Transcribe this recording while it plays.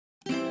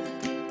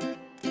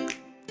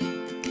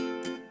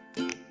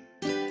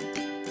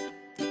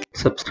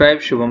Subscribe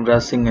Shubham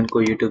Raj Singh and Co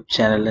YouTube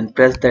channel and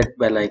press that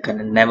bell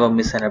icon and never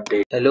miss an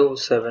update. Hello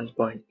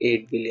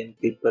 7.8 billion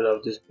people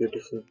of this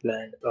beautiful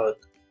planet Earth.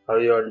 How are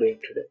you all doing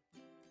today?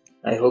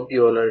 I hope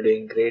you all are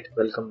doing great.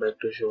 Welcome back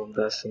to Shubham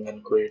Raj Singh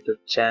and Co YouTube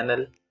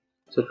channel.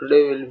 So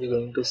today we'll be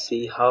going to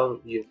see how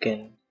you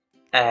can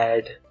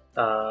add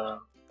a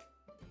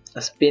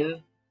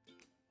spin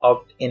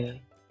opt-in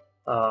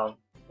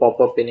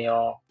pop-up in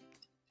your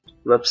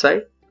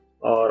website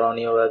or on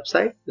your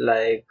website,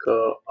 like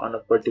on a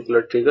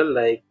particular trigger,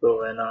 like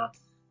when a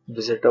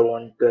visitor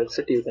wants to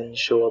exit, you can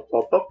show a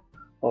pop-up,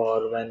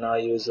 or when a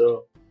user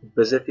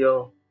visit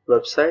your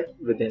website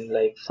within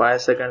like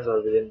 5 seconds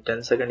or within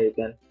 10 seconds, you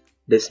can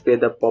display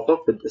the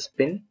pop-up with the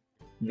spin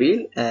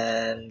wheel,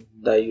 and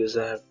the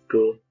user have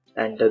to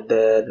enter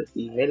their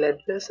email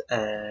address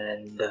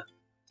and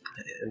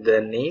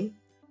their name,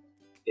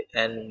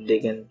 and they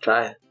can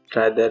try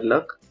their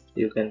luck.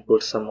 You can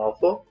put some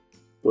offer,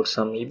 put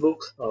some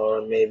ebooks,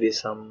 or maybe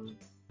some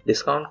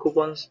discount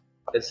coupons.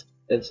 It's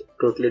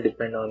totally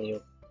depend on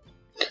you.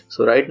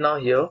 So right now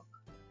here,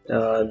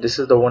 this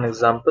is the one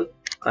example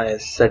I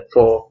set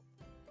for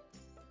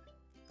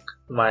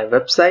my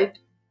website.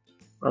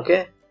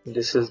 Okay,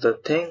 this is the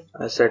thing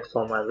I set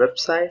for my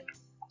website.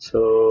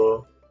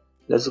 So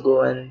let's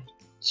go and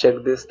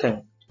check this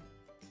thing.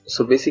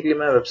 So basically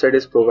my website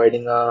is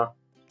providing a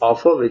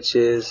offer which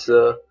is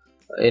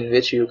in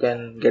which you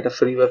can get a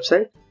free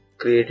website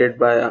created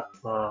by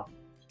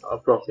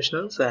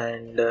professionals,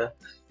 and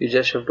you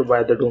just have to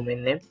buy the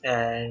domain name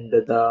and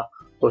the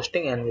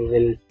hosting, and we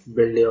will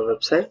build your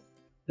website.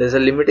 There's a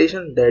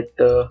limitation that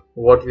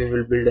what we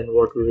will build and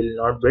what we will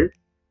not build.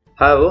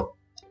 However,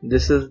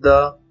 this is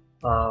the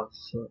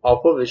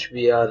offer which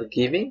we are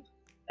giving,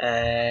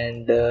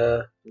 and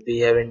we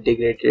have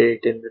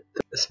integrated it in with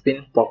the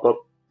spin pop-up.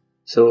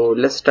 So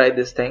let's try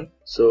this thing.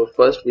 So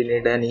first we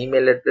need an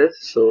email address,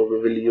 so we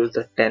will use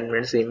the 10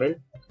 minutes email,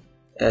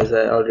 as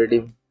I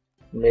already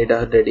made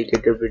a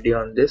dedicated video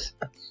on this.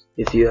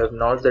 If you have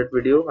not that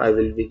video, I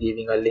will be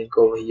giving a link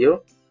over here.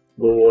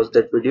 Go watch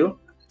that video.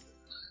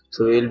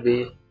 So we will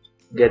be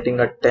getting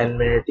a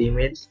 10-minute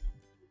email,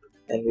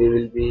 and we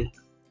will be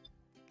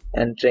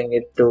entering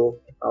it to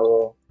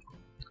our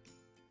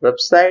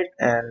website,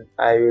 and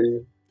I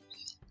will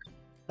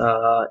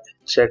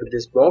check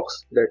this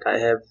box that I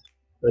have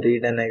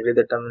read and agree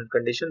the terms and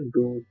condition.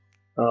 Do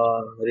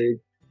read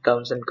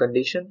terms and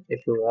condition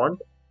if you want,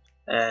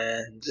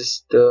 and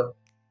just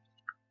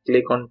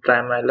click on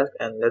try my luck,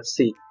 and let's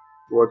see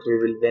what we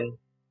will win,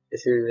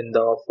 if we win the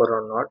offer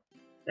or not.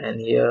 And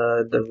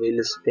here the wheel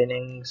is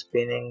spinning,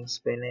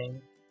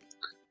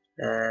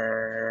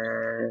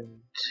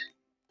 and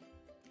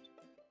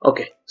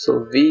okay,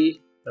 so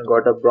we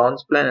got a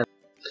bronze plan.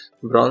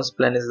 Bronze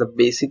plan is the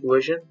basic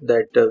version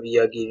that we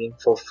are giving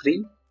for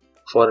free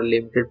for a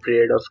limited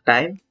period of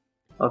time.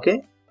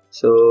 Okay,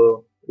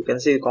 so you can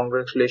see,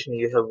 congratulations,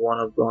 you have won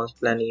a bronze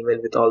plan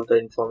email with all the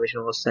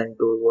information was sent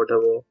to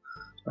whatever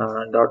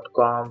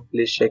 .com.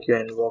 Please check your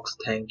inbox,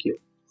 thank you.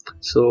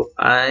 So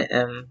I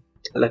am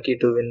lucky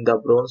to win the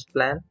bronze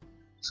plan.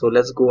 So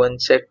let's go and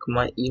check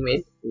my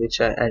email which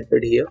I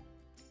entered here.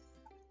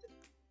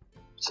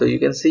 So you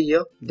can see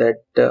here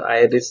that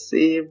I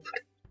received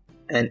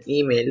an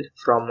email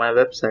from my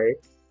website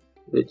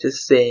which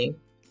is saying,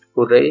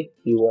 hooray,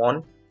 you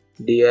won,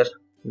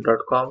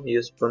 dear.com,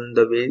 you spun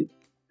the wheel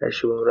at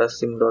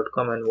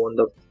shubhamrajsingh.com and won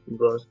the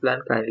bronze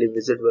plan. Kindly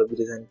visit web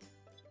design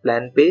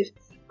plan page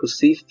to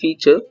see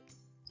feature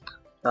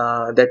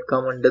that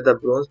come under the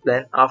bronze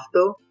plan.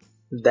 After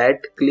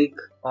that, click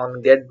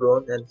on get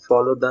bronze and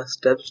follow the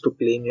steps to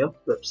claim your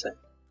website.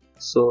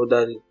 So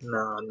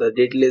the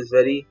detail is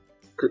very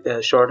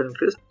short and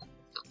crisp.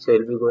 So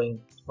we'll be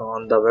going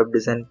on the web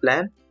design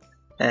plan,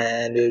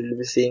 and we will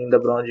be seeing the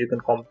bronze. You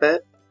can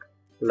compare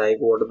like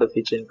what are the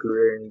features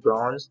included in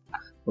bronze,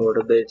 what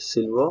are the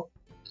silver.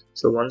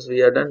 So once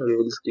we are done, we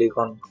will click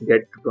on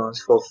get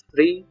bronze for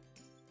free,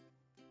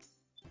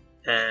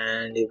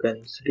 and you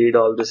can read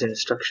all this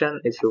instruction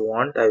if you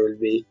want. I will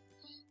be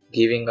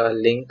giving a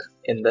link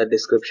in the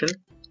description.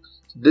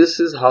 This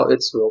is how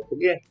it's work.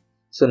 Okay,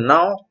 so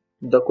now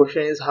the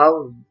question is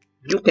how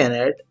you can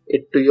add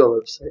it to your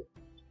website.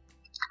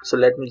 So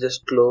let me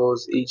just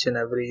close each and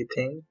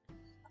everything.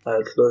 I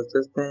will close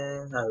this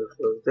thing, I will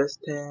close this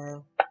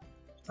thing,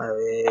 I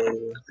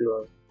will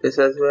close this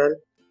as well.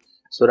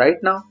 So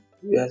right now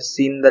we have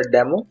seen the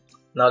demo.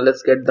 Now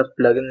let's get the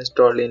plugin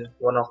installed in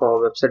one of our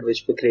website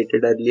which we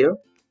created earlier.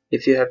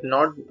 If you have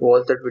not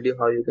watched that video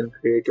how you can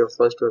create your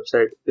first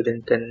website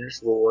within 10 minutes,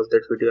 go watch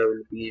that video. I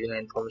will be giving an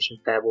information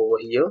tab over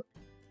here.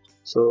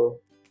 So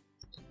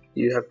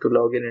you have to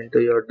log in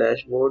into your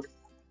dashboard,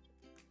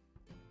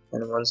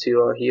 and once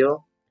you are here,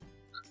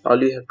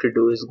 all you have to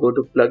do is go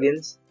to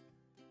plugins,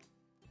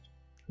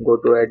 go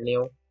to add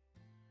new.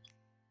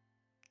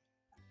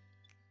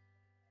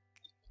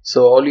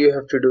 So all you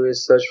have to do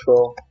is search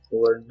for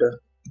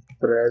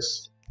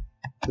WordPress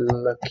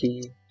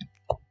lucky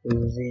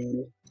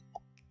wheel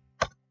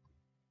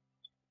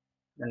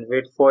and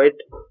wait for it.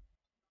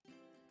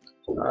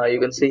 You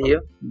can see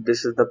here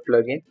this is the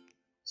plugin.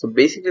 So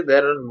basically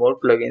there are more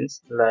plugins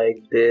like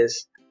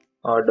this,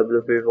 or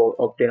WP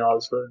Opt-in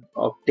also,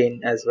 Opt-in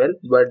as well,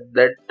 but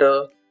that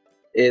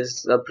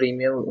is a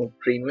premium,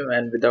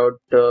 and without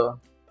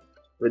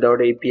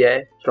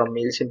API from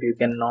MailChimp you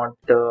cannot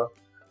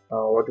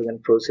what you can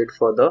proceed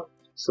further.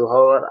 So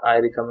however, I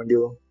recommend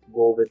you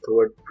go with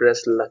WordPress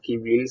Lucky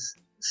Wheels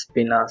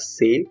Spinna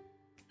sale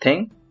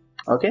thing.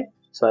 Okay,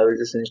 so I will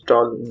just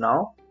install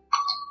now.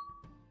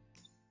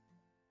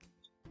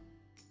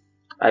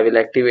 I will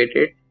activate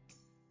it,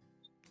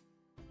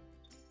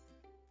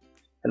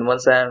 and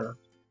once I am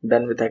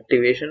done with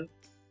activation,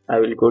 I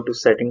will go to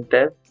setting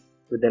tab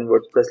within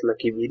WordPress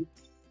Lucky Wheel.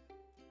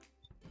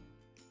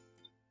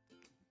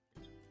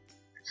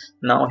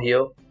 Now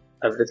here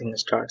everything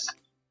starts.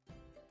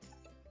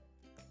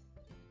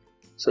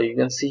 So you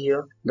can see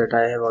here that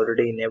I have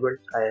already enabled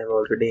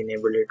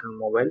it on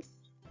mobile.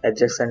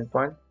 Ajax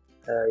endpoint,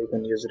 you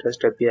can use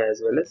REST API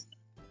as well as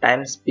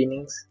time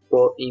spinnings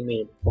for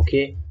email.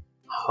 Okay,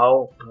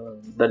 how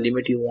the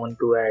limit you want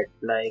to add,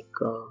 like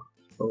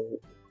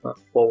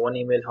for one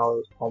email,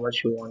 how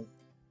much you want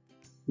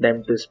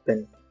them to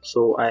spin.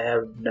 So I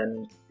have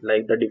done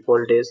like the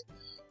default is,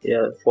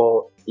 yeah,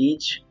 for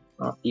each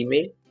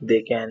email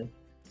they can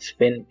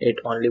spin it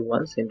only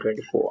once in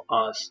 24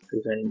 hours.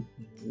 You can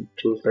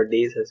choose the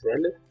days as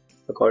well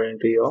according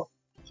to your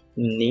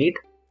need.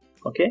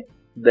 Okay,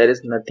 there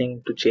is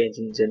nothing to change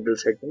in general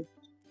setting.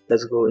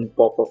 Let's go in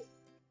pop-up.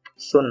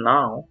 So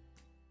now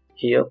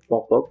here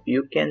pop-up,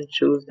 you can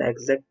choose the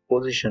exact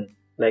position,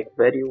 like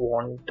where you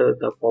want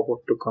the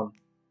pop-up to come,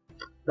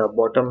 the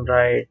bottom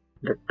right,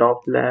 the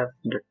top left,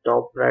 the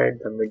top right,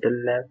 the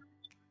middle left.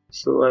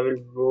 So I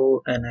will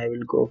go and I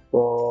will go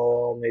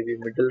for maybe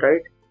middle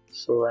right.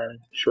 So I'm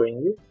showing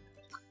you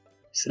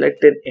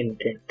selected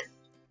intent.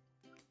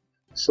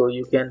 So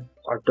you can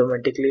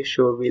automatically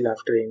show wheel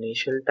after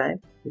initial time,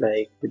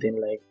 like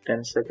within like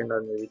 10 seconds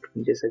or maybe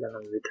 20 seconds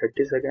or maybe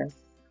 30 seconds,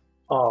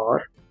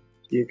 or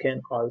you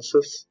can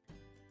also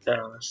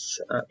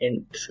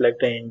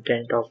select an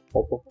intent of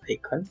pop-up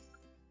icon.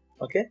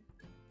 Okay,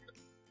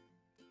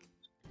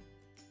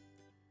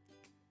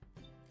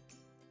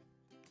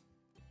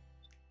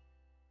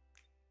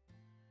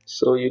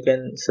 so you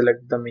can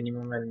select the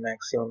minimum and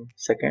maximum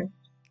second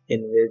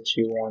in which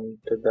you want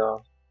the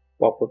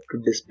pop-up to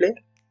display.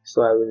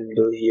 So I will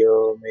do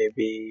here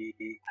maybe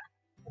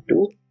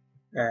 2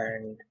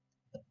 and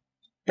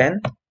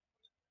 10.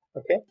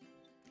 Okay,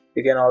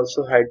 you can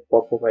also hide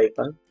pop-up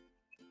icon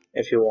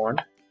if you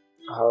want,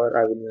 however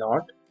I will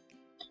not.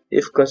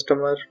 If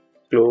customer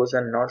close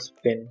and not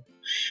spin,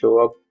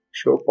 show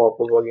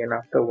pop-up again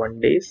after 1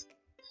 days.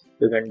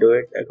 You can do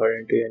it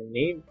according to your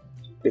need.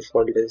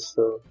 Default is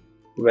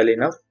well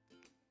enough.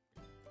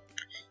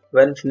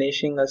 When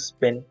finishing a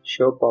spin,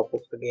 show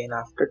pop-up again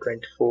after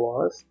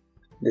 24 hours.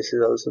 This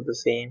is also the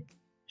same.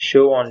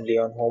 Show only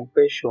on home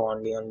page, show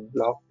only on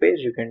blog page.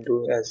 You can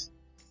do as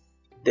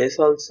this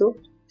also.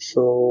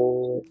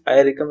 So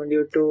I recommend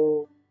you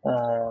to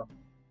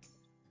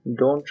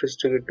don't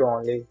restrict it to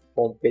only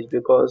home page,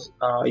 because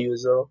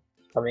user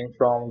coming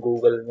from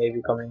Google may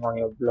be coming on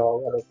your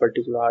blog or a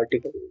particular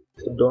article.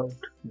 So don't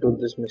do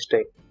this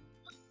mistake.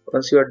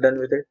 Once you are done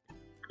with it,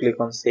 click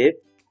on save.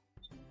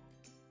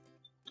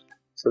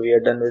 So we are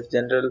done with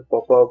general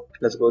pop-up.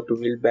 Let's go to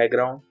wheel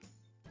background.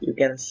 You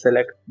can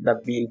select the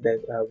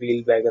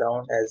wheel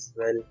background as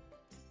well,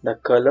 the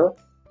color.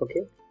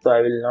 Okay, so I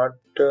will not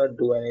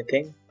do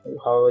anything.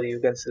 However, you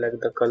can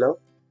select the color.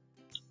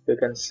 You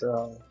can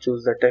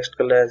choose the text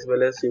color as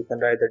well as you can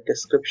write the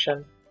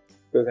description.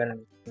 You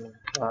can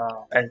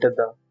enter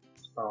the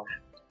uh,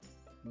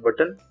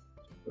 button,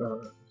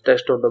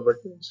 text of the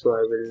button. So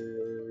I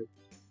will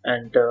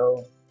enter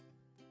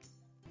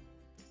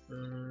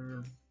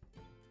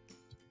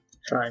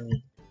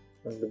shiny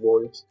in the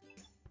bolts,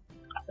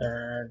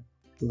 and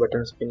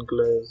button spin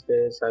color is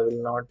this. I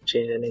will not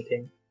change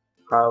anything.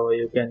 However,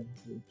 you can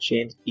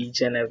change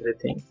each and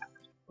everything.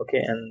 Okay,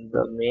 and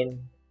the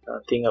main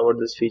thing about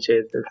this feature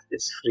is that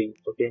it's free.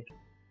 Okay,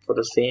 for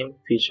the same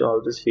feature,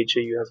 all this feature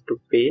you have to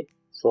pay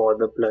for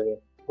the plugin,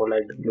 for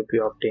like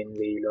WP Opt-in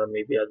wheel or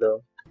maybe other.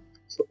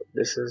 So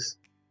this is,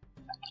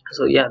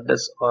 so yeah,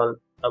 that's all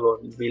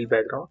about wheel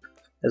background.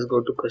 Let's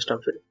go to custom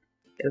field.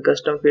 In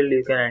custom field,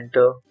 you can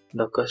enter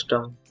the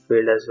custom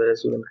field as well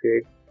as you can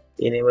create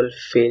enable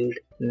field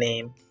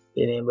name,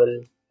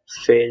 enable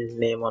field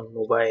name on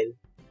mobile.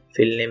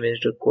 Field name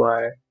is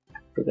required.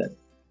 You can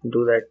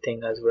do that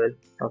thing as well.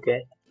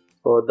 Okay,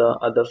 for the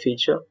other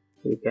feature,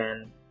 you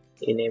can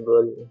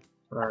enable,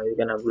 you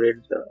can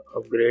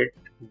upgrade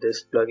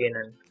this plugin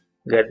and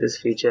get this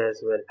feature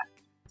as well.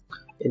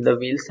 In the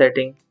wheel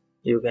setting,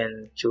 you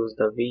can choose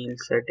the wheel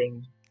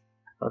setting.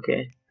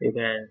 Okay, you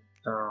can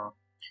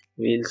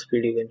wheel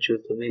speed, you can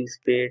choose the wheel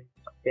speed.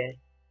 Okay,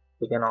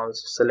 you can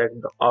also select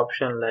the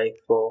option, like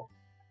for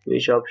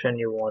which option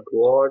you want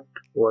what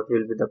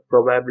will be the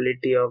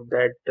probability of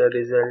that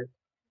result.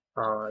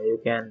 You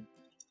can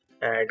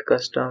add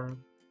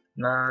custom,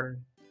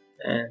 none,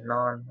 and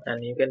none,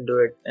 and you can do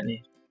it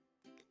any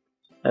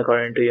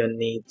according to your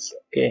needs.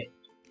 Okay,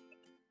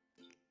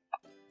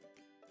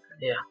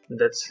 Yeah,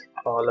 that's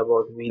all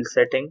about wheel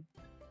setting.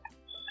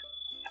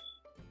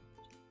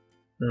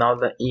 Now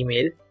the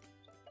email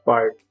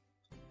part.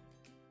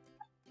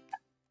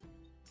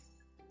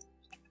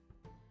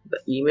 The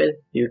email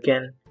you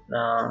can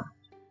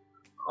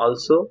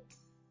also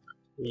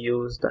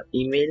use the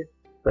email,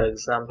 for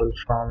example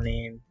from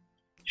name,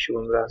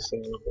 Shubhamra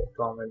Singh,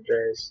 from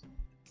address,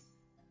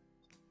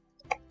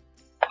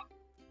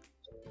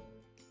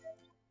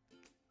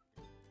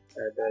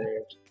 at the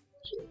rate.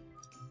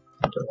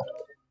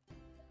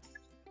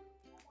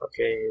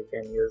 Okay, you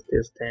can use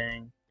this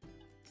thing.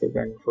 You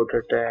can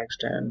footer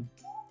text, and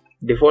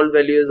default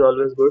value is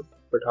always good,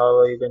 but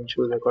however you can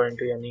choose according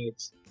to your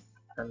needs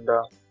and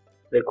the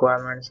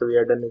requirements. So we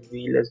are done with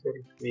wheel as well.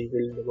 We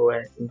will go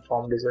and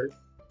inform result.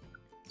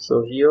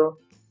 So here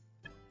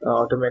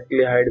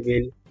automatically hide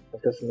wheel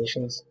after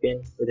finishing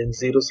spin within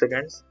 0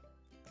 seconds.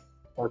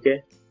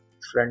 Okay,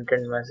 front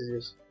end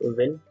messages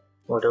win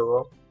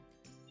whatever.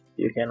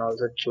 You can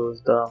also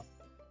choose the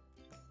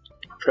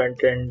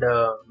front end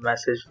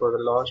message for the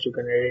lost. You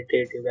can edit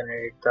it. You can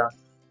edit the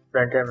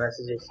front end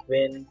messages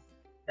win,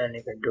 and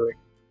you can do it.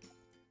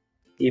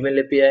 Email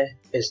API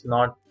is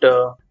not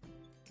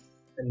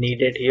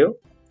needed here.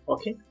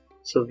 Okay,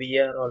 so we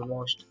are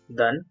almost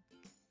done.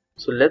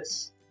 So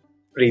let's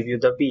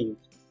preview the wheel.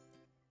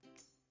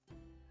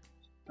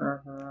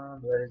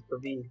 Where is the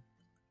wheel?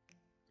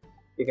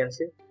 You can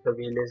see the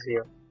wheel is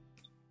here.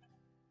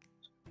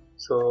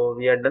 So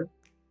we are done.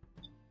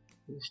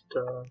 Just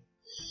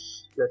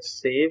let's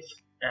save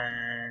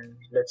and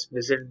let's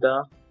visit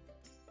the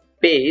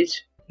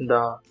page,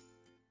 the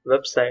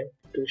website,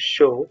 to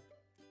show,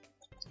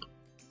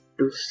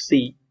 to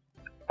see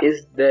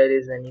is there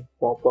is any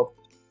pop-up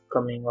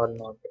coming or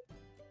not.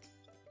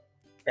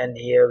 And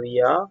here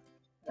we are,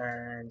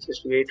 and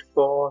just wait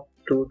for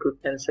 2 to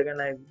 10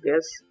 seconds. I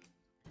guess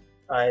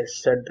I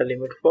set the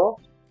limit for,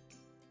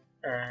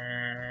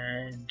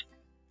 and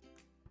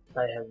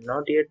I have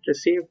not yet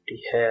received.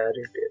 Here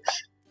it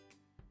is.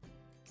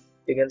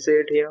 You can see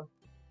it here.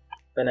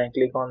 When I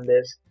click on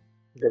this,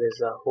 there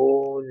is a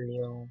whole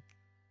new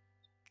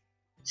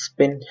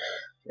spin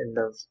in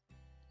the,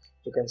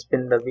 you can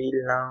spin the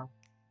wheel now.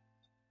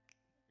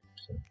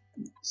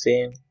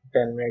 Same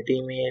 10-minute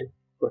email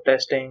for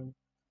testing.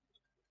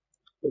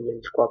 We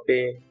will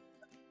copy,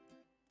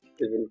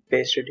 we will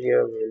paste it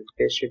here, we will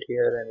paste it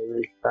here, and we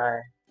will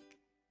try.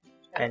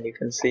 And you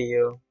can see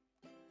here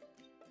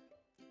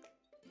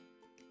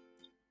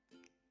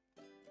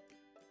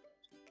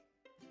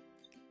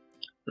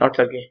not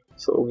lucky.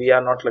 So we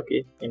are not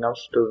lucky enough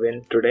to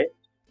win today,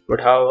 but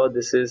however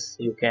this is,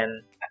 you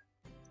can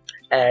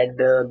add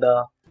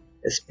the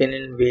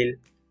spinning wheel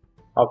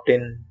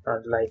opt-in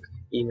like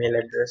email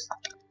address,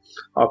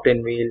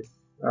 opt-in wheel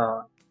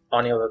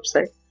on your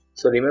website.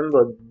 So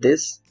remember,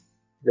 this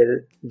will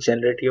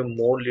generate you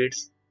more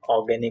leads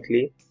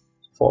organically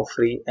for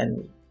free,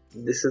 and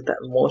this is the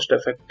most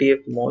effective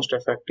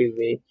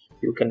way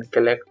you can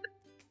collect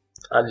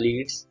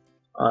leads,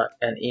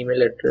 an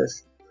email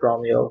address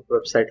from your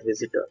website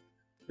visitor.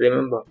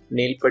 Remember,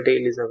 Neil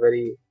Patel is a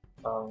very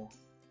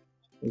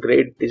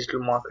great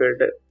digital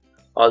marketer,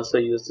 also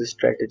use this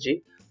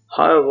strategy.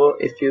 However,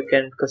 if you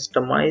can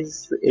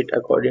customize it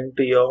according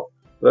to your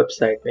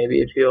website,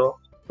 maybe if your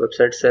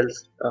website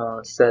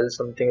sells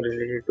something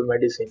related to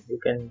medicine, you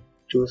can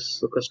choose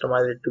to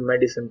customize it to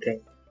medicine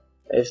thing.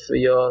 If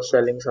you're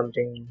selling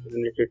something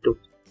related to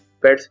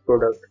pets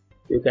product,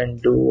 you can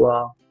do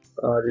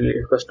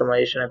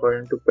customization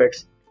according to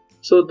pets.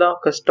 So the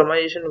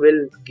customization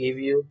will give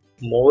you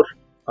more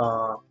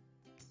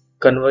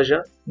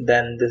conversion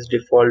than this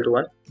default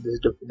one.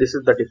 This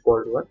is the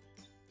default one.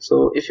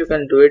 So if you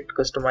can do it,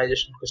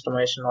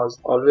 customization is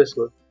always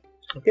good.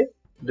 Okay,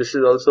 this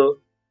is also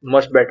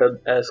much better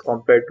as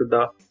compared to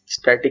the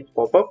static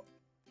pop-up,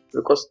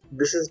 because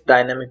this is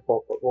dynamic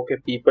pop-up. Okay,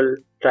 people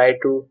try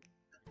to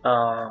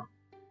uh,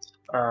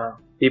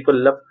 people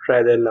love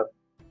try their luck.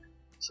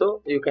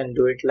 So you can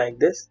do it like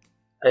this.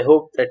 I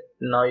hope that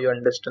now you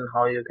understand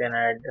how you can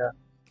add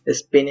a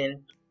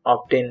spin-in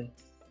opt-in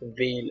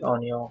wheel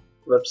on your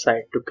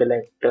website to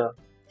collect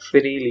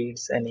free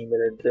leads and email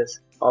address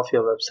of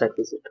your website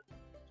visitor.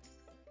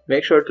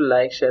 Make sure to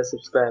like, share,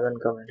 subscribe, and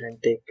comment, and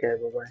take care.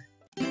 Bye bye.